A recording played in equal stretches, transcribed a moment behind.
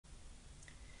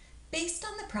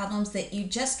on the problems that you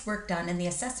just worked on in the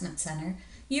Assessment Center,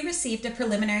 you received a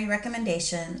preliminary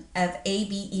recommendation of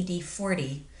ABED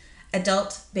 40,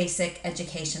 Adult Basic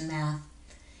Education Math.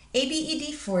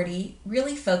 ABED 40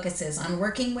 really focuses on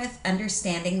working with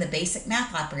understanding the basic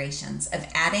math operations of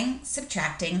adding,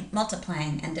 subtracting,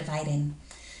 multiplying, and dividing.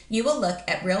 You will look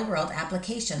at real-world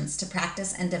applications to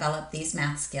practice and develop these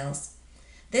math skills.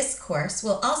 This course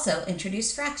will also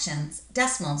introduce fractions,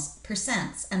 decimals,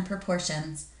 percents, and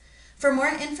proportions. For more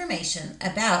information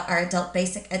about our Adult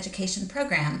Basic Education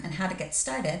program and how to get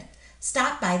started,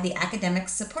 stop by the Academic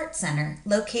Support Center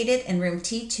located in room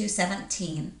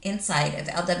T217 inside of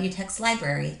LW Tech's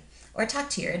library, or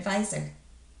talk to your advisor.